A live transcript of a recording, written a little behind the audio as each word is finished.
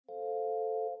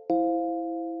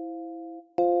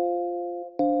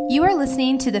You are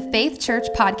listening to the Faith Church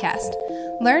podcast.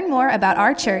 Learn more about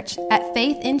our church at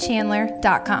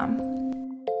faithinchandler.com.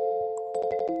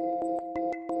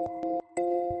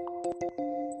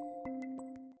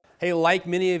 Hey, like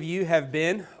many of you have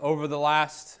been over the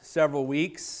last several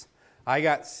weeks, I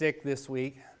got sick this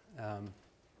week.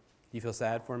 You feel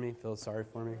sad for me? Feel sorry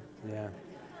for me? Yeah.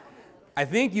 I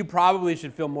think you probably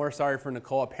should feel more sorry for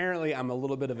Nicole. Apparently, I'm a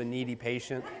little bit of a needy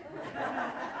patient.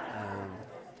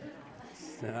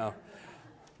 So,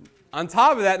 on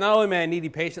top of that, not only am I a needy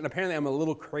patient, apparently I'm a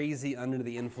little crazy under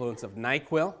the influence of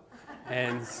NyQuil.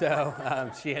 And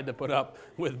so she had to put up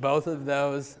with both of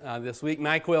those this week.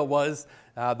 NyQuil was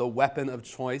the weapon of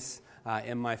choice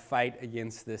in my fight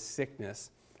against this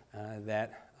sickness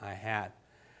that I had.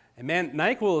 And man,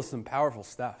 NyQuil is some powerful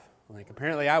stuff. Like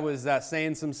apparently I was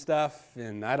saying some stuff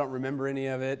and I don't remember any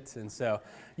of it. And so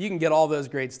you can get all those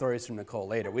great stories from Nicole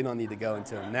later. We don't need to go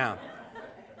into them now.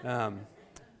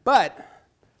 But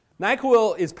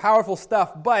NyQuil is powerful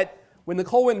stuff, but when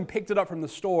Nicole went and picked it up from the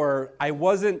store, I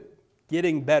wasn't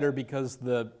getting better because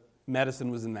the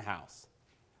medicine was in the house.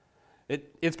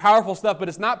 It's powerful stuff, but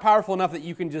it's not powerful enough that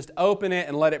you can just open it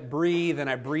and let it breathe, and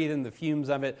I breathe in the fumes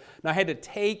of it. Now I had to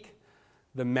take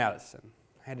the medicine.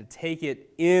 I had to take it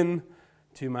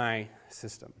into my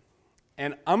system.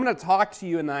 And I'm going to talk to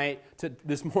you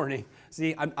this morning.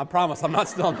 See, I promise I'm not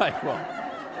still on NyQuil.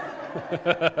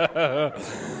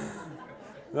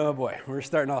 Oh boy, we're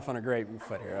starting off on a great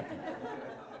foot here.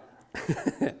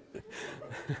 Okay.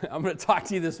 I'm going to talk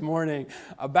to you this morning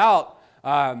about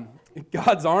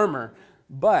God's armor,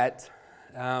 but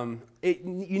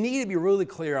you need to be really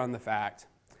clear on the fact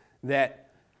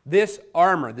that this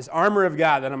armor of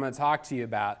God that I'm going to talk to you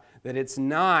about, that it's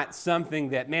not something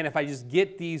that, man, if I just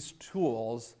get these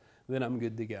tools, then I'm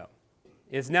good to go.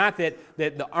 It's not that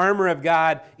the armor of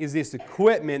God is this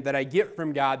equipment that I get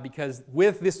from God because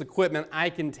with this equipment I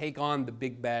can take on the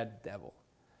big bad devil.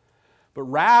 But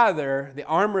rather, the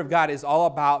armor of God is all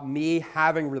about me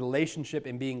having a relationship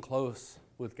and being close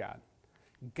with God.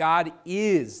 God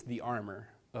is the armor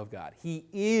of God. He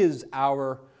is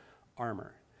our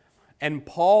armor. And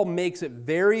Paul makes it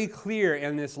very clear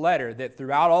in this letter that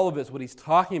throughout all of this, what he's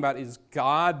talking about is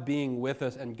God being with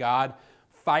us and God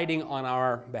fighting on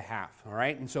our behalf, all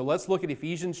right? And so let's look at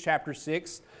Ephesians chapter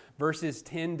 6, verses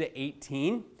 10 to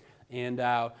 18,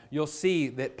 and you'll see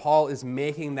that Paul is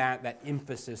making that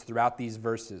emphasis throughout these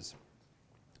verses.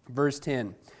 Verse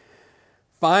 10,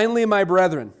 "Finally, my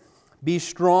brethren, be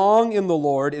strong in the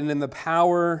Lord and in the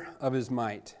power of his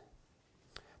might.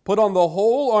 Put on the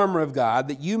whole armor of God,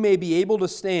 that you may be able to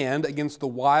stand against the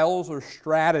wiles or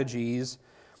strategies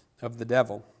of the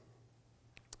devil.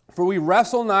 For we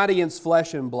wrestle not against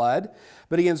flesh and blood,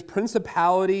 but against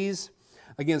principalities,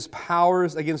 against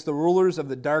powers, against the rulers of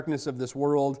the darkness of this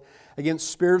world, against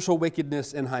spiritual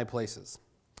wickedness in high places.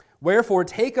 Wherefore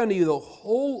take unto you the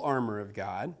whole armor of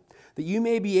God, that you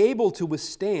may be able to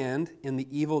withstand in the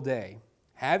evil day,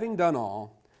 having done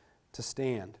all, to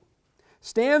stand.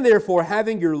 Stand therefore,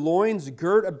 having your loins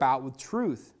girt about with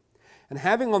truth, and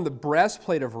having on the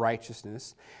breastplate of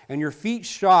righteousness, and your feet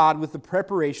shod with the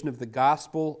preparation of the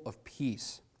gospel of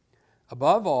peace.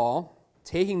 Above all,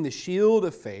 taking the shield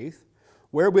of faith,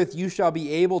 wherewith you shall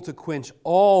be able to quench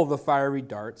all the fiery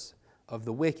darts of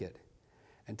the wicked.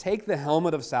 And take the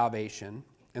helmet of salvation,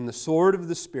 and the sword of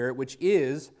the Spirit, which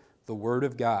is the word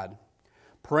of God,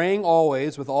 praying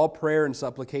always with all prayer and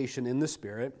supplication in the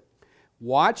Spirit,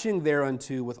 watching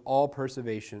thereunto with all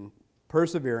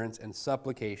perseverance and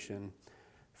supplication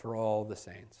for all the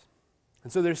saints."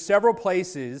 And so there's several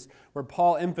places where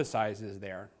Paul emphasizes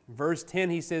there. Verse 10,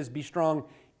 he says, "Be strong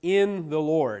in the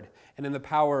Lord and in the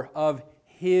power of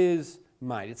his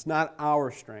might." It's not our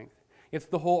strength. It's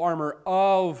the whole armor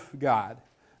of God.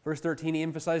 Verse 13, he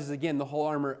emphasizes again the whole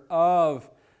armor of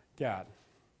God.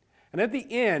 And at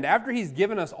the end, after he's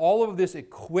given us all of this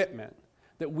equipment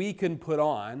that we can put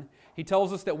on, he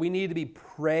tells us that we need to be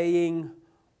praying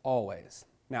always.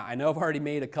 Now, I know I've already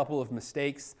made a couple of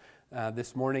mistakes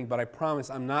this morning, but I promise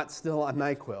I'm not still on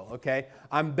NyQuil, okay?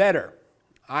 I'm better.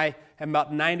 I am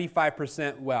about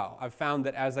 95% well. I've found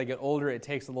that as I get older, it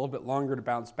takes a little bit longer to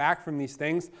bounce back from these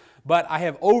things, but I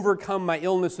have overcome my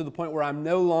illness to the point where I'm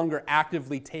no longer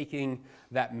actively taking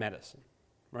that medicine,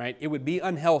 right? It would be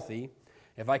unhealthy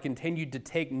if I continued to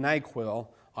take NyQuil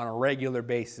on a regular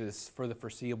basis for the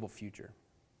foreseeable future.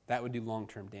 That would do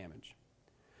long-term damage.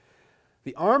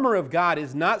 The armor of God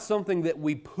is not something that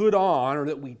we put on or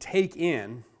that we take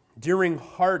in during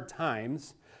hard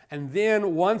times, and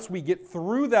then once we get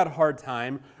through that hard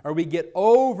time or we get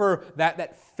over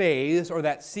that phase or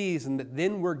that season, that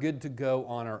then we're good to go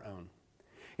on our own.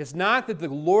 It's not that the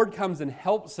Lord comes and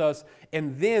helps us,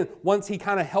 and then once He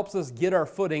kind of helps us get our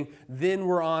footing, then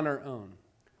we're on our own.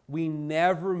 We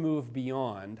never move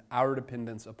beyond our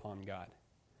dependence upon God.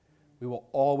 We will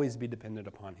always be dependent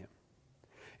upon Him.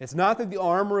 It's not that the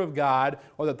armor of God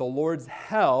or that the Lord's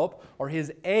help or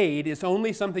His aid is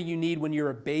only something you need when you're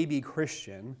a baby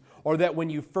Christian or that when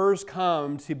you first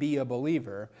come to be a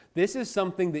believer. This is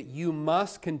something that you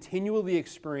must continually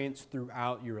experience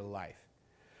throughout your life.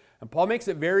 And Paul makes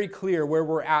it very clear where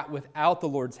we're at without the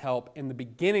Lord's help in the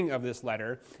beginning of this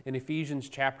letter in Ephesians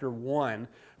chapter 1,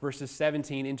 verses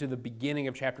 17 into the beginning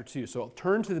of chapter 2. So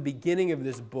turn to the beginning of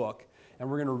this book, and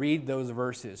we're going to read those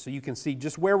verses so you can see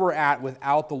just where we're at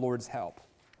without the Lord's help.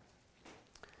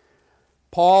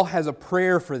 Paul has a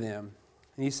prayer for them,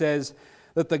 and he says,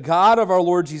 that the God of our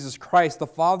Lord Jesus Christ, the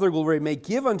Father of glory, may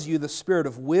give unto you the spirit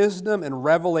of wisdom and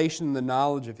revelation in the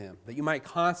knowledge of Him, that you might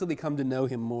constantly come to know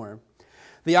Him more.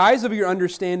 The eyes of your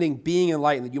understanding being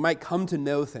enlightened, that you might come to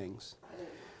know things,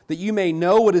 that you may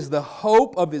know what is the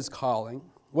hope of His calling,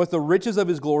 what the riches of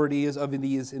His glory is of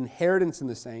His inheritance in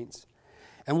the saints,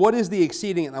 and what is the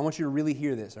exceeding, and I want you to really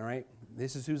hear this, all right?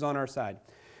 This is who's on our side.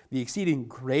 The exceeding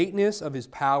greatness of His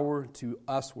power to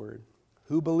usward,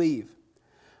 who believe,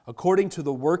 according to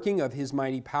the working of His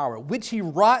mighty power, which He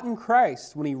wrought in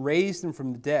Christ when He raised Him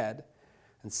from the dead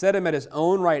and set Him at His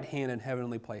own right hand in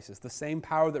heavenly places. The same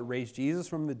power that raised Jesus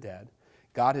from the dead,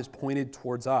 God has pointed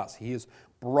towards us. He has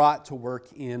brought to work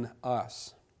in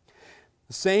us.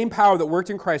 The same power that worked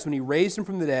in Christ when He raised Him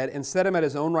from the dead and set Him at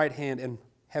His own right hand in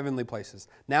heavenly places.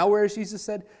 Now where is Jesus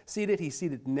seated? He's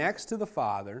seated next to the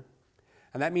Father,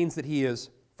 and that means that He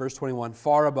is, verse 21,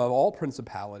 far above all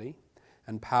principality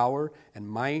and power and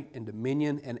might and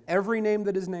dominion and every name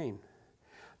that is named,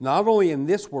 not only in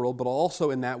this world, but also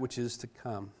in that which is to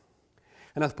come.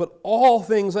 And hath put all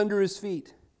things under His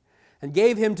feet, and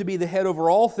gave Him to be the head over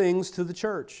all things to the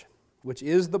church, which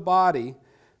is the body,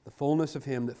 the fullness of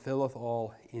Him that filleth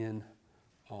all in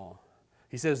all.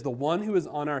 He says the one who is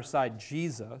on our side,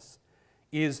 Jesus,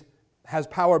 has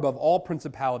power above all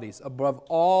principalities, above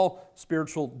all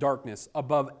spiritual darkness,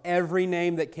 above every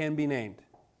name that can be named.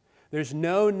 There's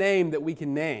no name that we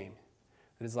can name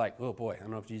that is like, oh boy, I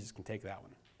don't know if Jesus can take that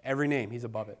one. Every name, He's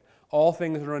above it. All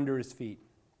things are under His feet.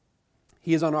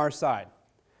 He is on our side.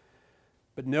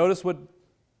 But notice what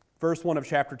verse 1 of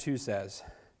chapter 2 says.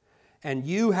 And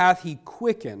you hath He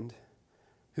quickened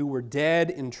who were dead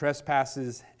in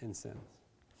trespasses and sins.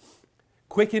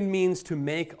 Quickened means to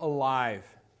make alive.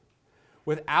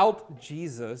 Without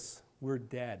Jesus, we're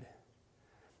dead.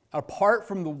 Apart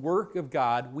from the work of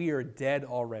God, we are dead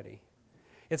already.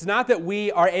 It's not that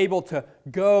we are able to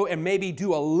go and maybe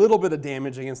do a little bit of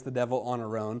damage against the devil on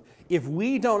our own. If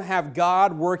we don't have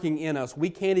God working in us, we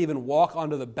can't even walk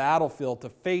onto the battlefield to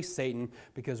face Satan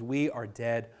because we are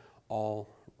dead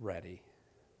already.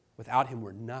 Without Him,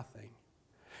 we're nothing.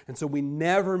 And so we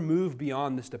never move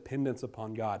beyond this dependence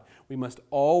upon God. We must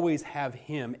always have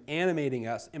Him animating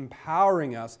us,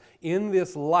 empowering us in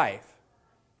this life.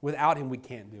 Without Him, we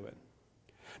can't do it.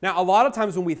 Now, a lot of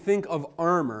times when we think of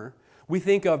armor, we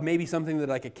think of maybe something that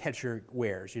like a catcher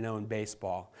wears, in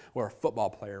baseball, or a football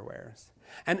player wears.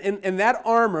 And that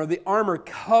armor, the armor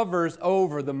covers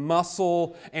over the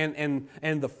muscle and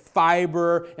the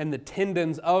fiber and the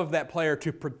tendons of that player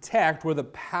to protect where the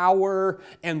power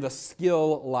and the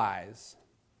skill lies.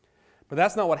 But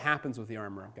that's not what happens with the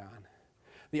armor of God.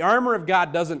 The armor of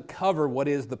God doesn't cover what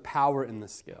is the power and the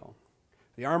skill.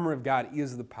 The armor of God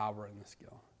is the power and the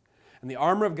skill. And the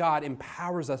armor of God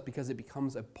empowers us because it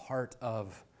becomes a part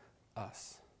of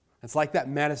us. It's like that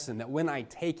medicine that when I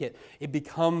take it, it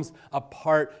becomes a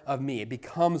part of me. It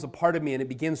becomes a part of me and it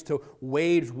begins to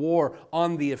wage war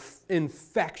on the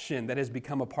infection that has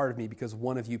become a part of me because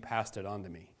one of you passed it on to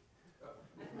me.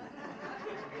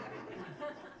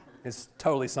 It's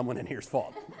totally someone in here's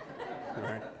fault. All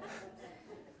right?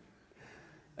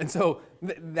 And so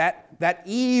that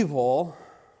evil,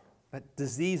 that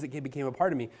disease that became a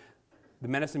part of me, the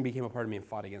medicine became a part of me and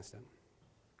fought against it.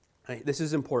 Right? This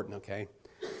is important, okay?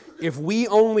 If we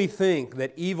only think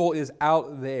that evil is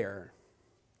out there,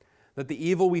 that the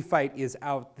evil we fight is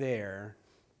out there,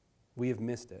 we have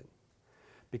missed it.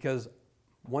 Because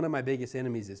one of my biggest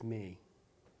enemies is me.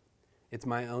 It's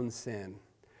my own sin.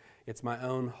 It's my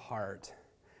own heart.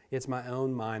 It's my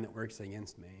own mind that works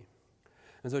against me.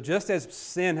 And so just as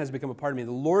sin has become a part of me,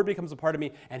 the Lord becomes a part of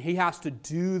me, and He has to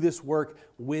do this work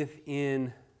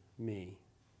within me.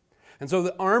 And so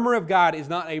the armor of God is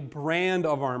not a brand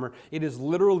of armor. It is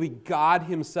literally God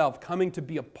Himself coming to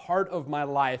be a part of my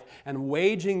life and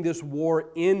waging this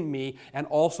war in me and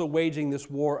also waging this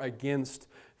war against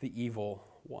the evil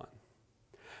one.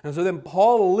 And so then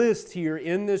Paul lists here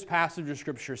in this passage of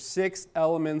Scripture 6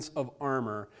 elements of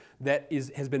armor that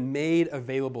has been made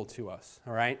available to us,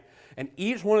 all right? And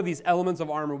each one of these elements of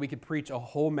armor we could preach a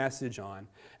whole message on.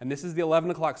 And this is the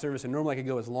 11 o'clock service, and normally I could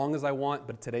go as long as I want,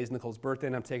 but today's Nicole's birthday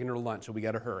and I'm taking her to lunch, so we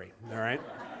got to hurry, all right?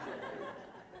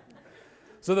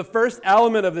 So the first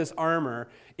element of this armor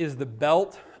is the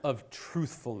belt of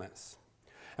truthfulness.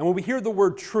 And when we hear the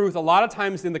word truth, a lot of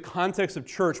times in the context of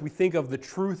church, we think of the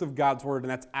truth of God's word,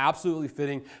 and that's absolutely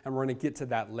fitting, and we're going to get to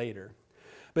that later.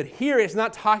 But here, it's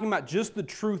not talking about just the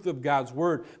truth of God's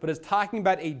word, but it's talking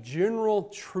about a general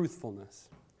truthfulness,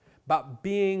 about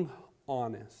being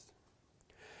honest.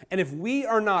 And if we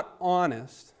are not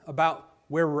honest about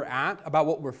where we're at, about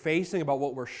what we're facing, about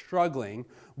what we're struggling,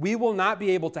 we will not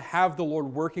be able to have the Lord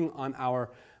working on our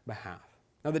behalf.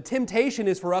 Now, the temptation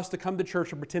is for us to come to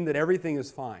church and pretend that everything is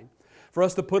fine. For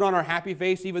us to put on our happy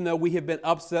face even though we have been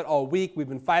upset all week, we've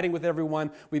been fighting with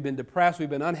everyone, we've been depressed, we've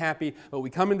been unhappy, but we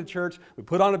come into church, we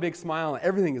put on a big smile, and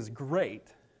everything is great.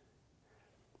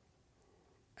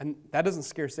 And that doesn't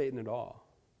scare Satan at all.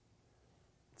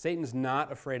 Satan is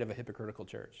not afraid of a hypocritical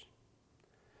church.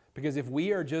 Because if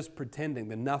we are just pretending,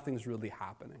 then nothing's really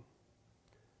happening.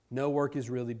 No work is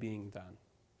really being done.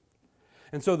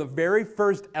 And so the very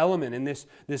first element in this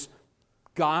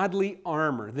godly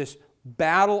armor, this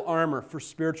battle armor for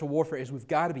spiritual warfare is we've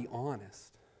got to be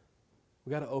honest.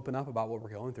 We've got to open up about what we're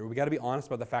going through. We've got to be honest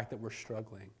about the fact that we're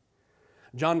struggling.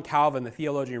 John Calvin, the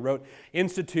theologian who wrote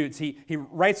Institutes, he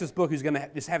writes this book who's going to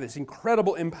just have this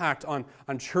incredible impact on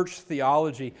church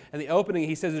theology. And the opening,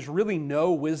 he says, there's really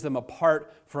no wisdom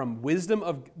apart from wisdom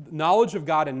of knowledge of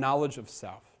God and knowledge of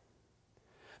self.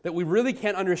 That we really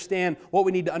can't understand what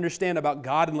we need to understand about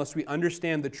God unless we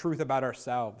understand the truth about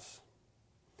ourselves.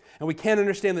 And we can't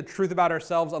understand the truth about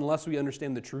ourselves unless we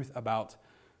understand the truth about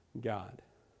God.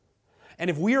 And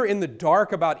if we are in the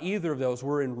dark about either of those,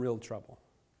 we're in real trouble.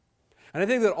 And I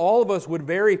think that all of us would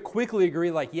very quickly agree,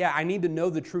 like, yeah, I need to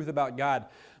know the truth about God.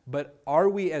 But are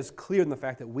we as clear in the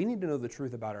fact that we need to know the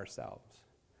truth about ourselves?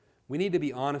 We need to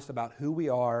be honest about who we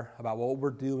are, about what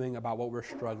we're doing, about what we're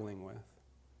struggling with.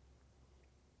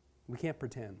 We can't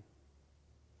pretend.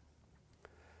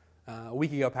 A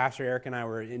week ago, Pastor Eric and I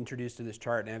were introduced to this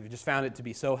chart, and I've just found it to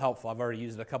be so helpful. I've already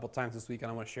used it a couple times this week,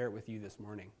 and I want to share it with you this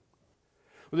morning.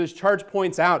 What this chart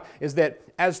points out is that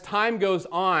as time goes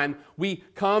on, we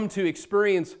come to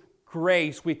experience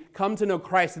grace. We come to know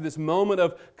Christ at this moment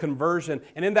of conversion.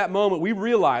 And in that moment, we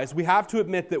realize we have to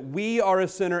admit that we are a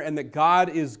sinner and that God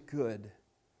is good.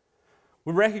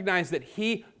 We recognize that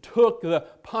He took the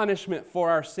punishment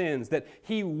for our sins, that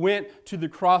He went to the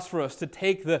cross for us to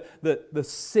take the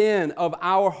sin of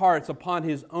our hearts upon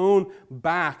His own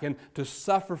back and to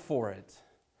suffer for it.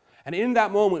 And in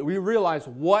that moment, we realize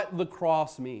what the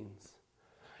cross means.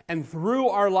 And through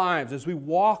our lives, as we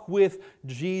walk with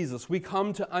Jesus, we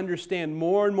come to understand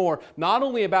more and more, not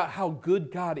only about how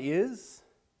good God is,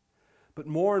 but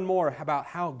more and more about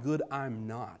how good I'm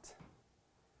not.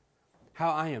 How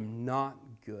I am not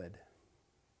good.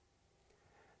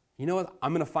 You know what?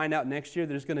 I'm going to find out next year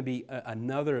there's going to be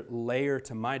another layer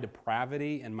to my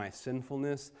depravity and my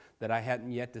sinfulness that I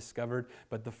hadn't yet discovered.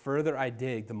 But the further I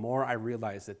dig, the more I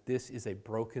realize that this is a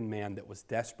broken man that was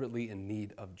desperately in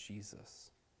need of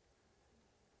Jesus.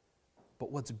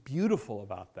 But what's beautiful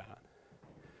about that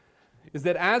is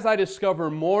that as I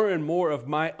discover more and more of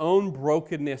my own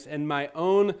brokenness and my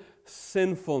own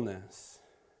sinfulness,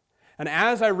 and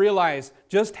as I realize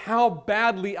just how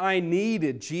badly I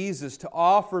needed Jesus to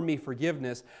offer me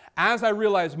forgiveness, as I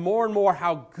realize more and more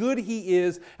how good He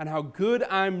is and how good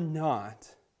I'm not,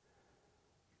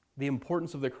 the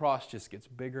importance of the cross just gets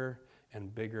bigger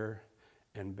and bigger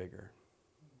and bigger.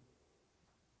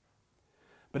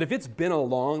 But if it's been a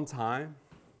long time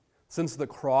since the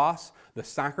cross, the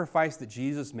sacrifice that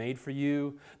Jesus made for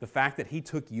you, the fact that He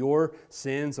took your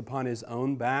sins upon His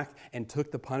own back and took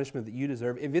the punishment that you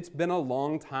deserve, if it's been a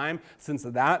long time since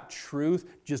that truth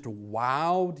just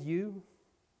wowed you,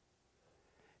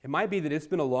 it might be that it's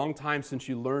been a long time since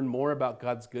you learned more about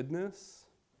God's goodness,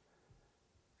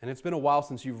 and it's been a while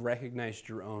since you've recognized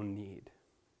your own need.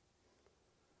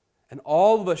 And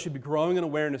all of us should be growing in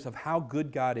awareness of how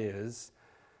good God is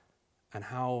and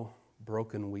how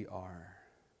broken we are.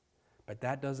 But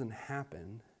that doesn't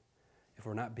happen if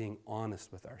we're not being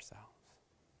honest with ourselves.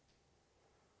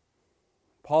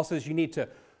 Paul says you need to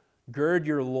gird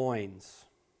your loins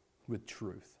with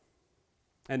truth.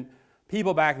 And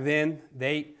people back then,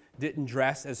 they didn't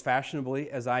dress as fashionably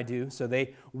as I do, so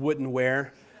they wouldn't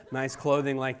wear nice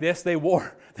clothing like this. They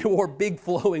wore big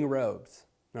flowing robes,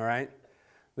 all right?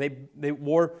 They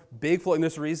wore big flowing.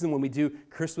 There's a reason when we do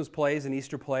Christmas plays and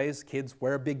Easter plays, kids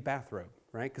wear a big bathrobe,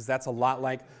 right? Because that's a lot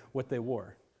like what they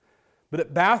wore. But a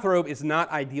bathrobe is not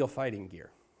ideal fighting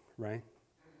gear, right?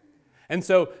 And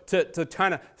so to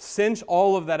kind of cinch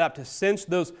all of that up, to cinch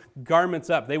those garments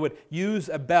up, they would use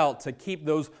a belt to keep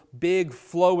those big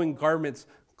flowing garments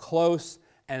close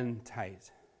and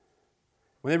tight.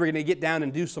 When they were going to get down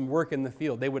and do some work in the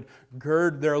field, they would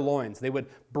gird their loins. They would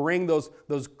bring those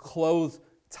clothes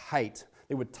tight.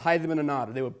 They would tie them in a knot,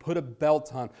 or they would put a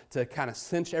belt on to kind of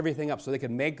cinch everything up so they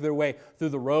could make their way through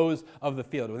the rows of the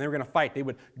field. When they were going to fight, they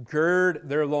would gird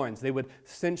their loins. They would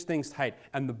cinch things tight.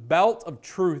 And the belt of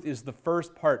truth is the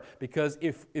first part, because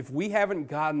if we haven't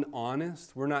gotten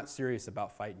honest, we're not serious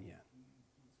about fighting yet.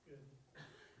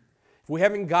 If we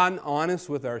haven't gotten honest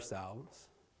with ourselves,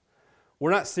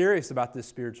 we're not serious about this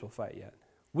spiritual fight yet.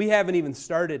 We haven't even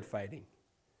started fighting.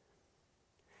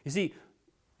 You see,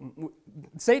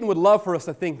 Satan would love for us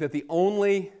to think that the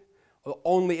only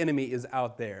enemy is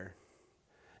out there,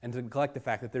 and to neglect the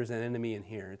fact that there's an enemy in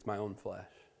here. It's my own flesh.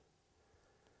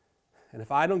 And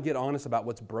if I don't get honest about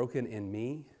what's broken in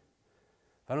me,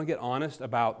 if I don't get honest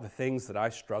about the things that I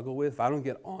struggle with, if I don't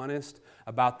get honest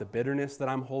about the bitterness that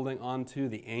I'm holding on to,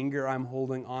 the anger I'm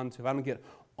holding on to, if I don't get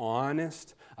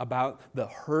honest about the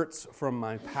hurts from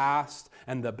my past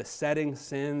and the besetting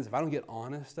sins, if I don't get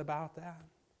honest about that,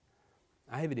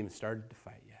 I haven't even started to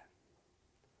fight yet.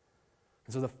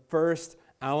 And so the first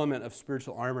element of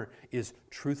spiritual armor is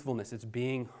truthfulness. It's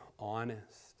being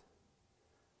honest.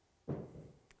 He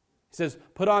says,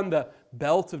 put on the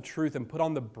belt of truth and put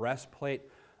on the breastplate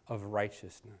of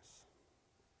righteousness.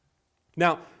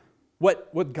 Now,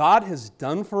 what God has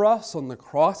done for us on the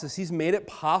cross is He's made it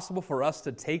possible for us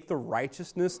to take the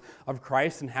righteousness of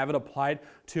Christ and have it applied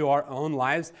to our own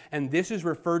lives. And this is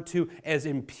referred to as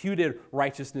imputed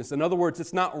righteousness. In other words,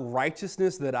 it's not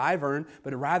righteousness that I've earned,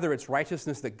 but rather it's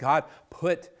righteousness that God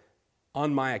put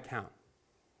on my account.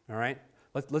 All right?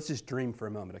 Let's just dream for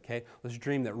a moment, okay? Let's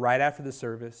dream that right after the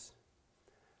service,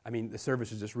 the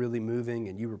service was just really moving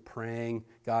and you were praying,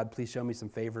 God, please show me some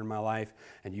favor in my life.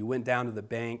 And you went down to the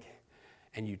bank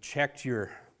and you checked your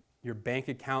bank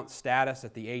account status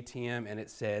at the ATM, and it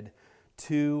said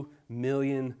 $2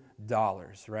 million,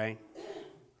 right?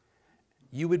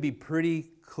 You would be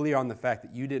pretty clear on the fact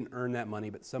that you didn't earn that money,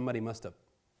 but somebody must have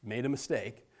made a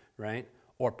mistake, right?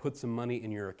 Or put some money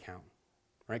in your account,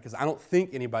 right? Because I don't think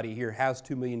anybody here has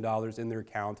 $2 million in their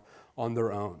account on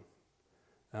their own.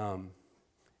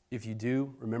 If you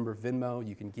do, remember Venmo,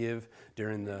 you can give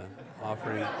during the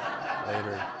offering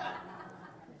later,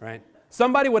 right?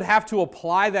 Somebody would have to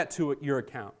apply that to your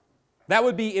account. That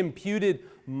would be imputed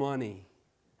money.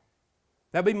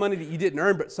 That would be money that you didn't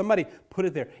earn, but somebody put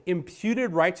it there.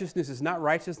 Imputed righteousness is not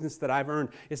righteousness that I've earned.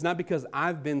 It's not because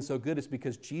I've been so good. It's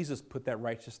because Jesus put that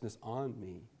righteousness on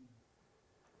me.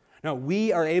 Now,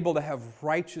 we are able to have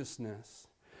righteousness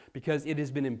because it has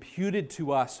been imputed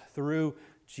to us through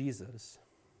Jesus.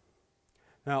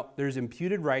 Now, there's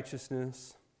imputed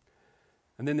righteousness,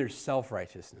 and then there's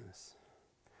self-righteousness.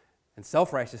 And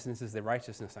self-righteousness is the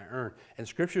righteousness I earn. And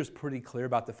Scripture is pretty clear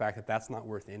about the fact that that's not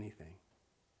worth anything.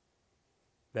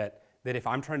 That if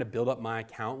I'm trying to build up my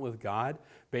account with God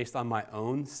based on my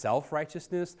own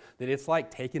self-righteousness, that it's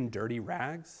like taking dirty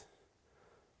rags.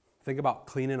 Think about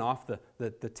cleaning off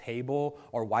the table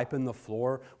or wiping the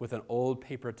floor with an old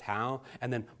paper towel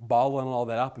and then balling all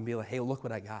that up and be like, hey, look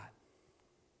what I got.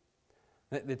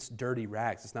 It's dirty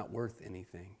rags. It's not worth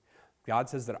anything. God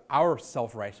says that our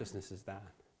self-righteousness is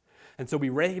that. And so we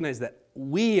recognize that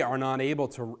we are not able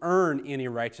to earn any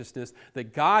righteousness,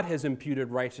 that God has imputed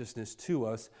righteousness to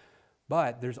us,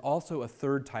 but there's also a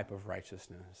third type of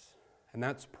righteousness, and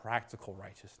that's practical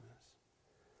righteousness.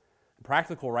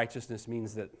 Practical righteousness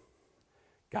means that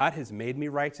God has made me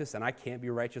righteous, and I can't be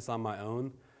righteous on my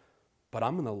own, but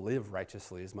I'm going to live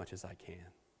righteously as much as I can.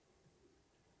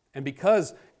 And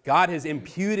because God has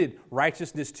imputed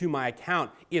righteousness to my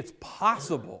account, it's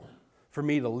possible for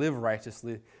me to live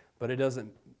righteously, but it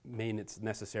doesn't mean it's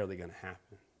necessarily going to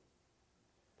happen.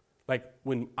 Like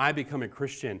when I become a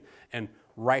Christian and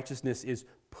righteousness is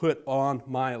put on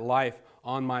my life,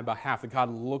 on my behalf, that God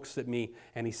looks at me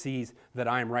and He sees that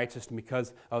I am righteous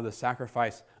because of the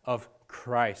sacrifice of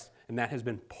Christ, and that has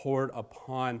been poured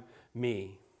upon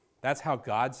me. That's how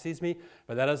God sees me,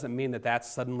 but that doesn't mean that that's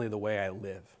suddenly the way I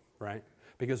live, right?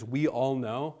 Because we all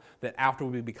know that after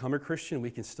we become a Christian, we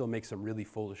can still make some really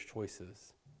foolish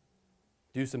choices.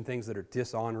 Do some things that are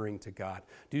dishonoring to God.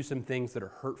 Do some things that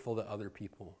are hurtful to other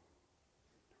people,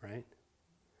 right?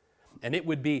 And it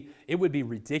would be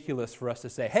ridiculous for us to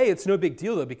say, hey, it's no big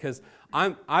deal though, because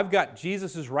I've got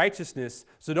Jesus' righteousness,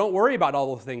 so don't worry about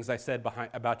all the things I said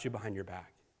about you behind your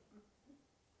back.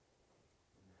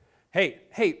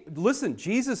 Hey, listen,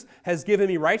 Jesus has given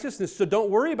me righteousness, so don't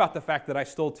worry about the fact that I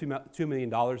stole $2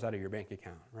 million out of your bank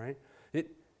account, right?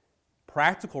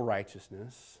 Practical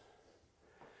righteousness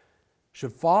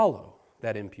should follow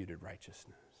that imputed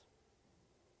righteousness.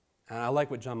 And I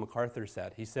like what John MacArthur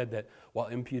said. He said that while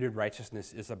imputed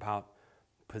righteousness is about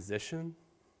position,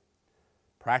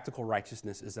 practical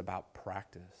righteousness is about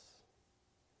practice.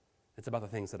 It's about the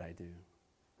things that I do.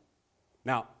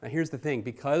 Now here's the thing.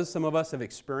 Because some of us have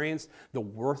experienced the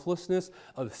worthlessness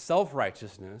of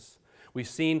self-righteousness, we've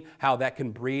seen how that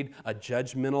can breed a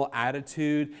judgmental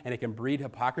attitude and it can breed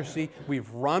hypocrisy. We've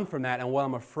run from that, and what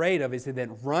I'm afraid of is that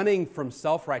running from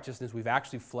self-righteousness, we've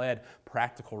actually fled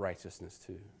practical righteousness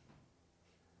too.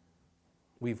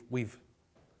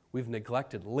 We've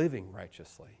neglected living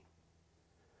righteously.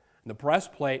 And the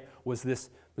breastplate was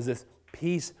this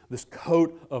piece, this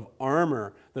coat of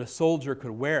armor that a soldier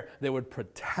could wear that would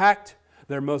protect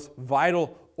their most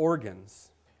vital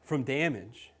organs from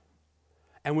damage.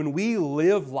 And when we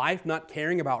live life not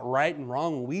caring about right and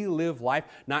wrong, when we live life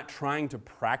not trying to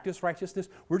practice righteousness,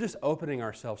 we're just opening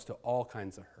ourselves to all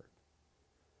kinds of hurt.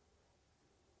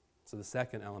 So the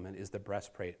second element is the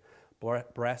breastplate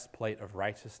of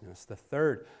righteousness. The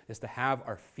third is to have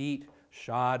our feet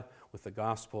shod with the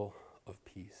gospel of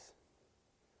peace.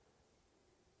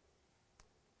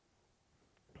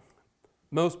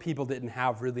 Most people didn't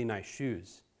have really nice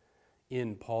shoes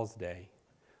in Paul's day,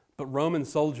 but Roman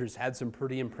soldiers had some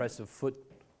pretty impressive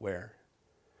footwear.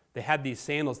 They had these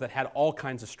sandals that had all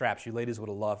kinds of straps. You ladies would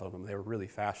have loved them. They were really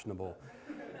fashionable.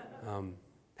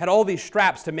 Had all these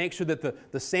straps to make sure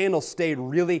that the sandals stayed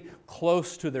really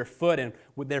close to their foot and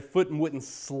their foot wouldn't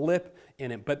slip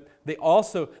in it. But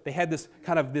they had this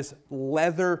kind of this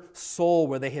leather sole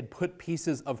where they had put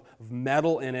pieces of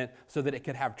metal in it so that it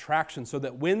could have traction, so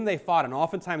that when they fought, and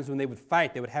oftentimes when they would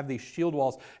fight, they would have these shield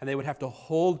walls and they would have to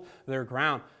hold their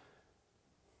ground.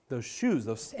 Those shoes,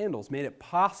 those sandals, made it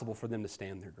possible for them to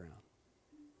stand their ground.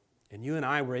 And you and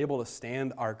I were able to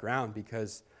stand our ground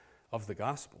because of the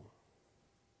gospel.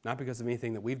 Not because of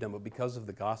anything that we've done, but because of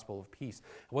the gospel of peace.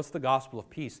 What's the gospel of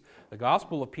peace? The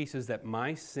gospel of peace is that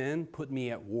my sin put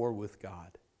me at war with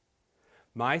God.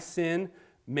 My sin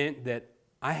meant that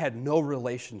I had no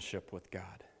relationship with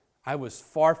God. I was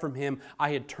far from Him.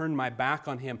 I had turned my back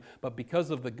on Him. But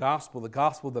because of the gospel,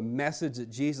 the message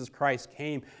that Jesus Christ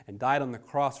came and died on the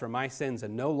cross for my sins,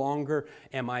 and no longer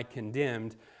am I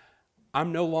condemned,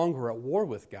 I'm no longer at war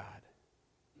with God.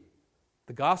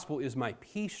 The gospel is my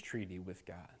peace treaty with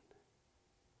God.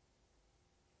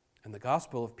 And the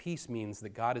gospel of peace means that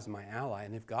God is my ally.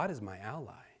 And if God is my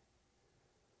ally,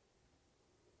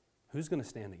 who's going to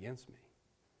stand against me?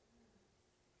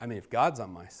 I mean, if God's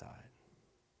on my side.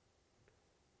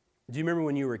 Do you remember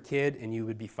when you were a kid and you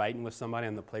would be fighting with somebody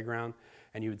on the playground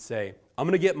and you would say, I'm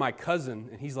going to get my cousin,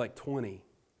 and he's like 20.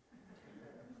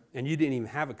 And you didn't even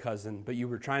have a cousin, but you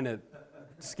were trying to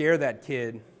scare that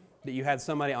kid that you had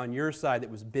somebody on your side that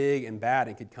was big and bad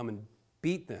and could come and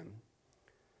beat them.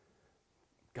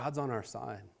 God's on our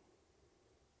side.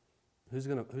 Who's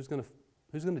going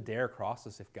to dare cross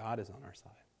us if God is on our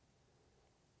side?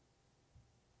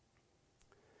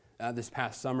 This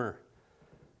past summer,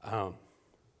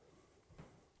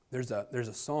 there's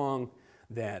a song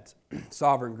that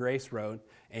Sovereign Grace wrote,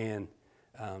 and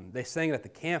they sang it at the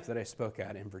camp that I spoke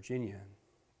at in Virginia.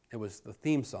 It was the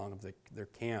theme song of their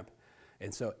camp.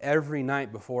 And so every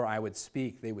night before I would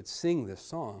speak, they would sing this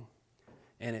song.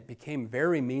 And it became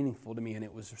very meaningful to me, and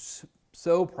it was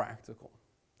so practical.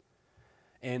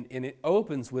 And it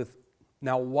opens with,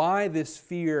 now why this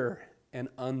fear and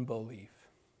unbelief?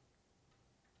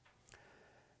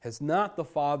 Has not the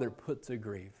Father put to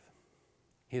grief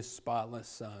His spotless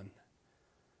Son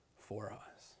for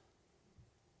us?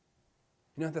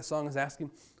 You know what that song is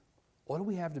asking? What do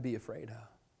we have to be afraid of?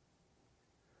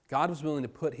 God was willing to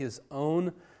put His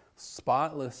own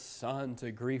spotless Son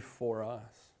to grief for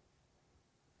us.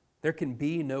 There can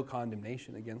be no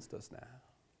condemnation against us now.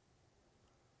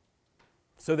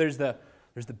 So there's the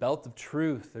belt of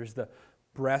truth. There's the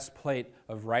breastplate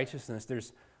of righteousness.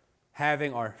 There's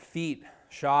having our feet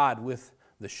shod with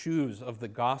the shoes of the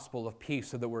gospel of peace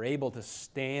so that we're able to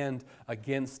stand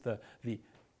against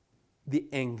the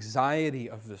anxiety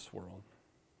of this world.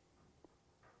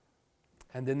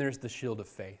 And then there's the shield of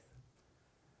faith.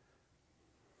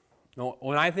 Now,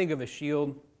 when I think of a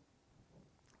shield,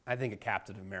 I think of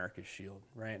Captain America's shield,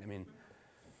 right? I mean,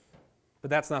 but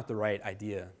that's not the right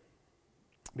idea.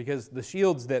 Because the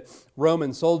shields that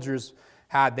Roman soldiers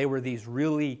had, they were these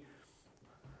really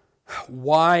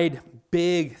wide,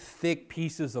 big, thick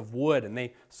pieces of wood, and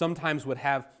they sometimes would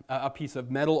have a piece of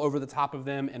metal over the top of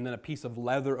them and then a piece of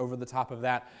leather over the top of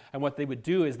that. And what they would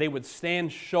do is they would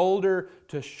stand shoulder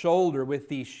to shoulder with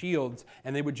these shields,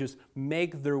 and they would just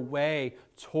make their way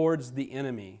towards the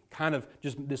enemy, kind of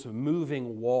just this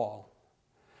moving wall.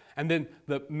 And then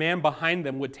the man behind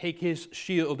them would take his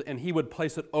shield and he would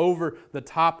place it over the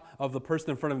top of the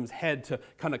person in front of him's head to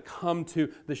kind of come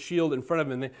to the shield in front of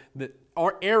him. And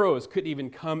our arrows couldn't even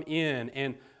come in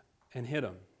and hit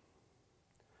him.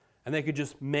 And they could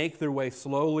just make their way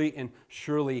slowly and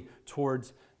surely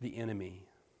towards the enemy.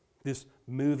 This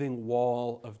moving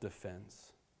wall of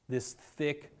defense. This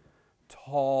thick,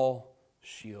 tall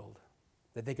shield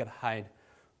that they could hide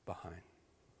behind.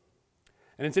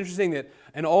 And it's interesting that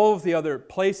in all of the other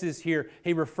places here,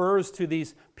 he refers to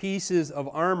these pieces of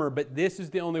armor, but this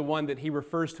is the only one that he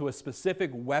refers to a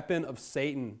specific weapon of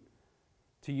Satan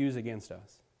to use against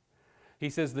us.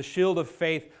 He says, the shield of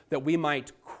faith, that we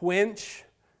might quench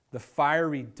the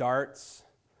fiery darts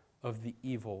of the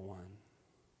evil one.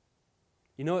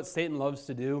 You know what Satan loves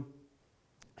to do?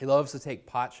 He loves to take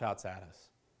pot shots at us.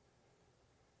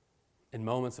 In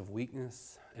moments of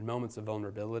weakness, in moments of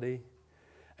vulnerability,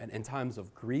 and in times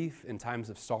of grief, in times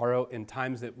of sorrow, in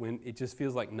times that when it just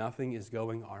feels like nothing is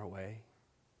going our way.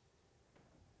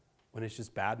 When it's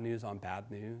just bad news on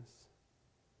bad news.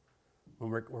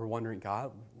 When we're wondering,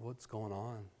 God, what's going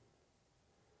on?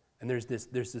 And there's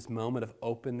this moment of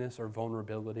openness or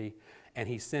vulnerability, and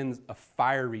he sends a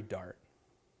fiery dart.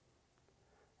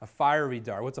 A fiery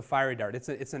dart. What's a fiery dart?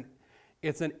 It's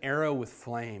an arrow with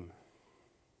flame.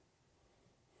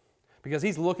 Because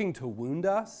he's looking to wound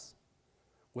us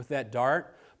with that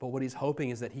dart, but what he's hoping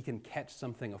is that he can catch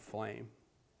something aflame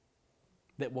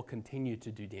that will continue to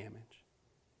do damage,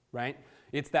 right?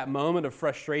 It's that moment of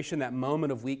frustration, that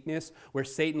moment of weakness where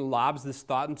Satan lobs this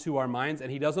thought into our minds,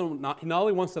 and he not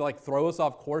only wants to throw us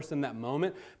off course in that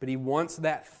moment, but he wants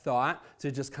that thought to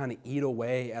just kind of eat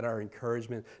away at our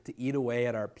encouragement, to eat away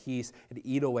at our peace, and to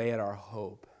eat away at our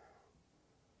hope.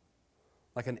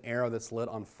 Like an arrow that's lit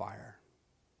on fire.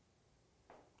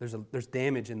 There's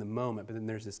damage in the moment, but then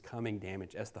there's this coming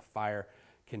damage as the fire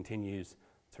continues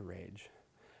to rage.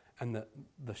 And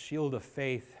the shield of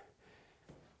faith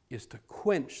is to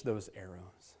quench those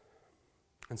arrows.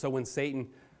 And so when Satan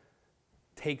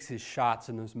takes his shots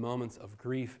in those moments of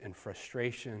grief and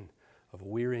frustration, of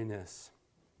weariness,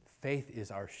 faith is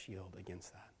our shield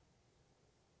against that.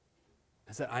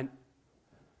 I said,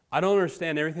 I don't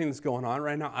understand everything that's going on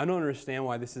right now. I don't understand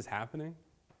why this is happening.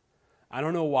 I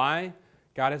don't know why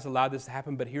God has allowed this to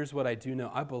happen, but here's what I do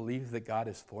know. I believe that God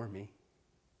is for me.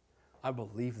 I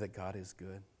believe that God is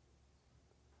good.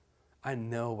 I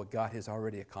know what God has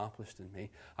already accomplished in me.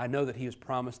 I know that he has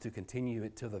promised to continue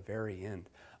it to the very end.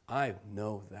 I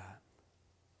know that.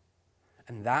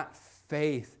 And that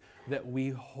faith that we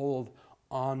hold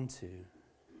on to,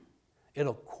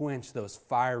 it'll quench those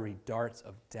fiery darts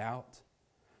of doubt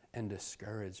and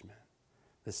discouragement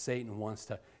that Satan wants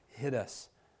to hit us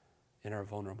in our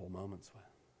vulnerable moments with.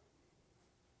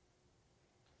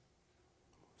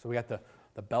 So we got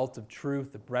the belt of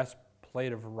truth, the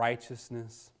breastplate of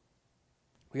righteousness.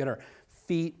 We got our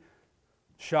feet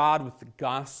shod with the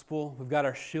gospel. We've got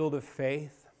our shield of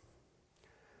faith.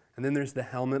 And then there's the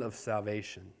helmet of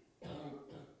salvation.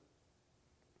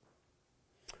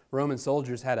 Roman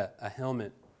soldiers had a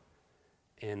helmet,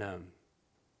 and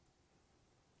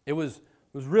it was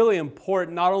really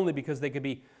important, not only because they could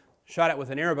be shot at with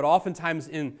an arrow, but oftentimes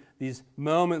in these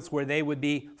moments where they would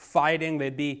be fighting,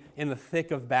 they'd be in the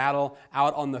thick of battle,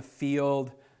 out on the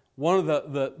field. One of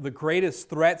the greatest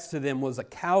threats to them was a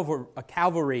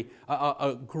cavalry,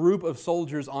 a group of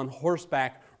soldiers on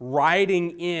horseback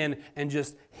riding in and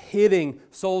just hitting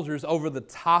soldiers over the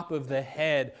top of the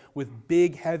head with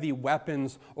big, heavy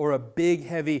weapons or a big,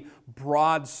 heavy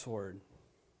broadsword.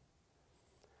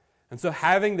 And so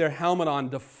having their helmet on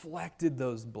deflected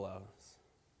those blows.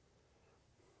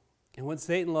 And what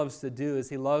Satan loves to do is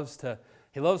he loves to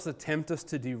tempt us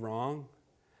to do wrong,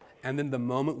 and then the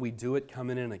moment we do it,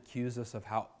 come in and accuse us of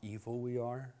how evil we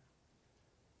are.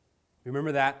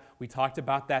 Remember that? We talked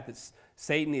about that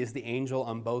Satan is the angel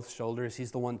on both shoulders.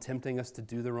 He's the one tempting us to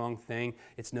do the wrong thing.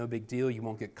 It's no big deal. You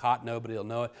won't get caught. Nobody will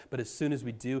know it. But as soon as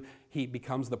we do, he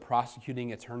becomes the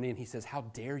prosecuting attorney, and he says, how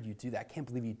dare you do that? I can't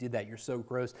believe you did that. You're so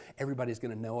gross. Everybody's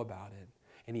going to know about it.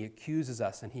 And he accuses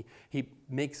us, and he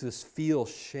makes us feel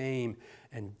shame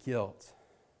and guilt.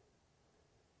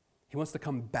 He wants to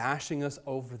come bashing us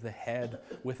over the head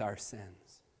with our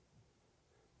sins.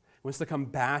 He wants to come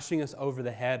bashing us over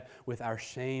the head with our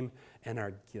shame and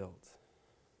our guilt.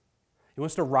 He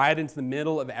wants to ride into the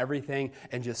middle of everything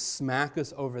and just smack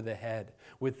us over the head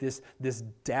with this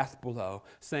death blow,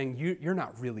 saying, you're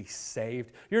not really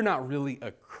saved. You're not really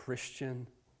a Christian.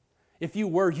 If you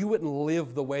were, you wouldn't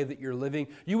live the way that you're living.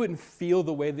 You wouldn't feel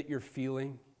the way that you're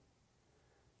feeling.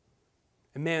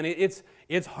 And man, it's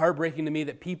heartbreaking to me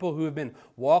that people who have been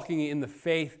walking in the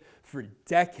faith for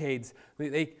decades,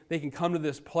 they can come to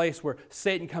this place where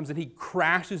Satan comes and he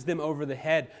crashes them over the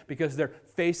head because they're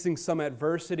facing some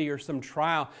adversity or some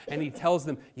trial, and he tells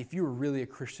them, if you were really a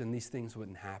Christian, these things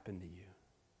wouldn't happen to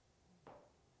you.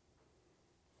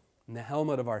 And the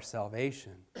helmet of our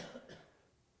salvation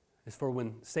is for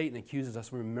when Satan accuses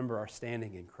us, we remember our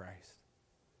standing in Christ.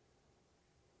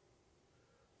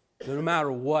 So no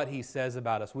matter what he says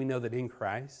about us, we know that in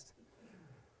Christ,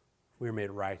 we are made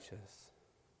righteous.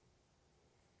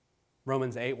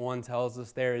 Romans 8:1 tells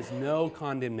us there is no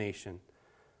condemnation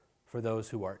for those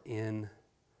who are in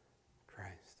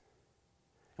Christ.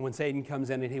 And when Satan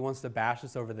comes in and he wants to bash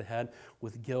us over the head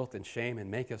with guilt and shame and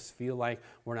make us feel like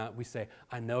we're not, we say,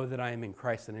 I know that I am in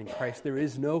Christ, and in Christ there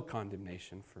is no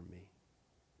condemnation for me.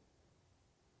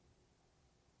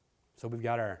 So we've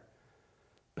got our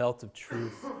belt of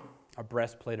truth, our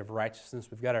breastplate of righteousness.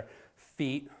 We've got our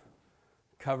feet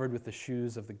covered with the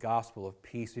shoes of the gospel of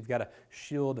peace. We've got a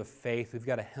shield of faith. We've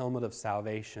got a helmet of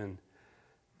salvation.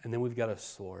 And then we've got a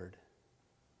sword,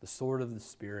 the sword of the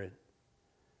Spirit.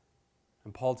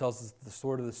 And Paul tells us that the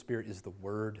sword of the Spirit is the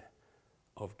Word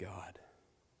of God.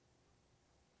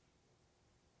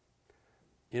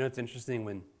 You know, it's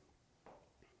interesting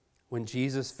when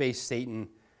Jesus faced Satan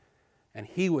and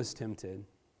he was tempted,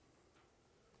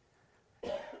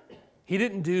 he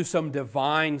didn't do some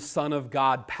divine Son of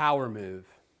God power move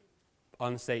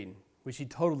on Satan, which he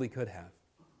totally could have,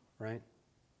 right?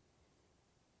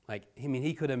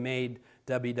 He could have made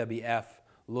WWF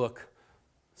look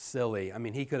silly.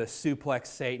 He could have suplexed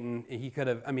Satan.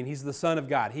 He's the Son of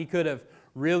God. He could have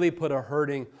really put a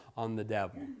hurting on the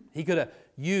devil. He could have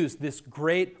used this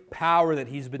great power that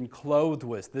he's been clothed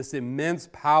with, this immense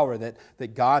power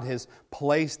that God has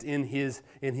placed in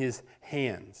his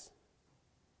hands.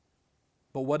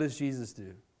 But what does Jesus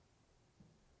do?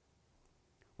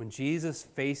 When Jesus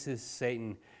faces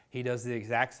Satan, he does the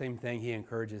exact same thing he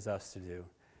encourages us to do.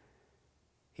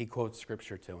 He quotes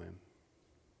Scripture to him.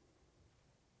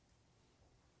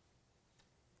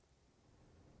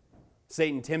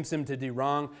 Satan tempts him to do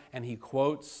wrong, and he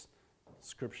quotes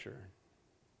Scripture.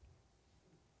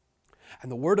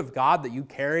 And the Word of God that you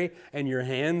carry in your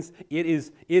hands, it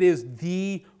is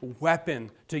the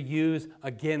weapon to use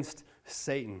against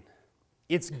Satan.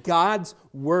 It's God's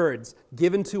words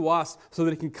given to us so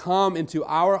that it can come into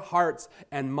our hearts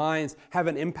and minds, have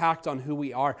an impact on who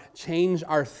we are, change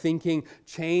our thinking,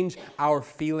 change our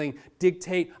feeling,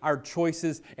 dictate our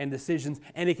choices and decisions,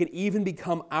 and it can even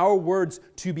become our words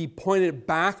to be pointed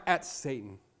back at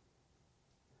Satan.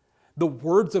 The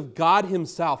words of God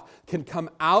Himself can come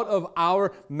out of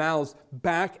our mouths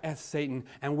back at Satan,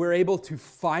 and we're able to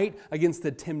fight against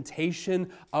the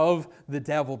temptation of the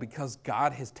devil because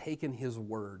God has taken His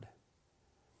word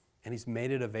and He's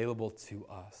made it available to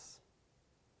us.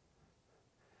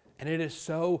 And it is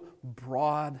so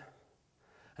broad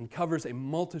and covers a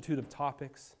multitude of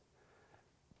topics.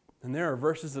 And there are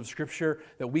verses of Scripture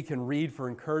that we can read for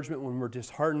encouragement when we're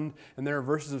disheartened. And there are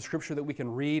verses of Scripture that we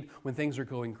can read when things are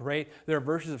going great. There are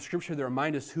verses of Scripture that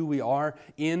remind us who we are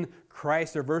in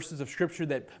Christ. There are verses of Scripture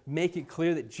that make it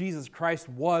clear that Jesus Christ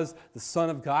was the Son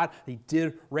of God. He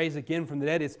did raise again from the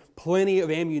dead. It's plenty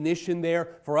of ammunition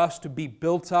there for us to be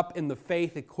built up in the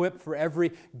faith, equipped for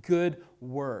every good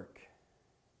work.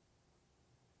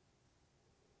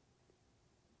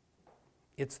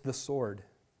 It's the sword.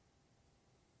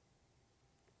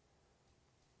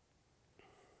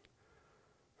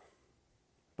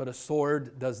 But a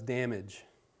sword does damage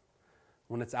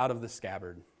when it's out of the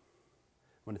scabbard,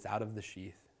 when it's out of the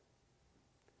sheath.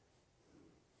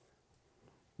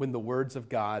 When the words of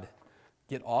God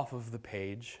get off of the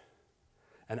page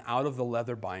and out of the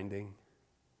leather binding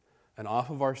and off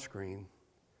of our screen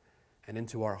and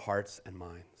into our hearts and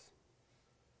minds.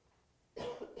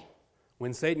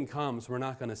 When Satan comes, we're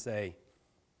not going to say,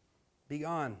 "Be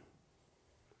gone,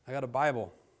 I got a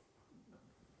Bible."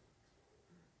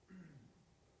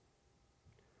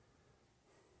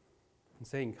 When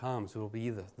Satan comes, it will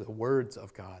be the words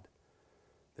of God,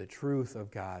 the truth of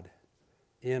God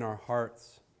in our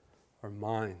hearts, our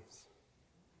minds,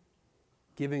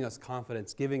 giving us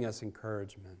confidence, giving us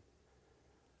encouragement,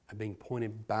 and being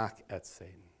pointed back at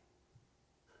Satan.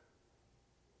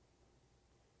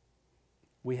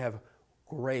 We have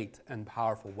great and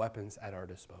powerful weapons at our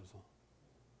disposal.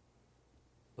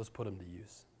 Let's put them to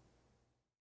use.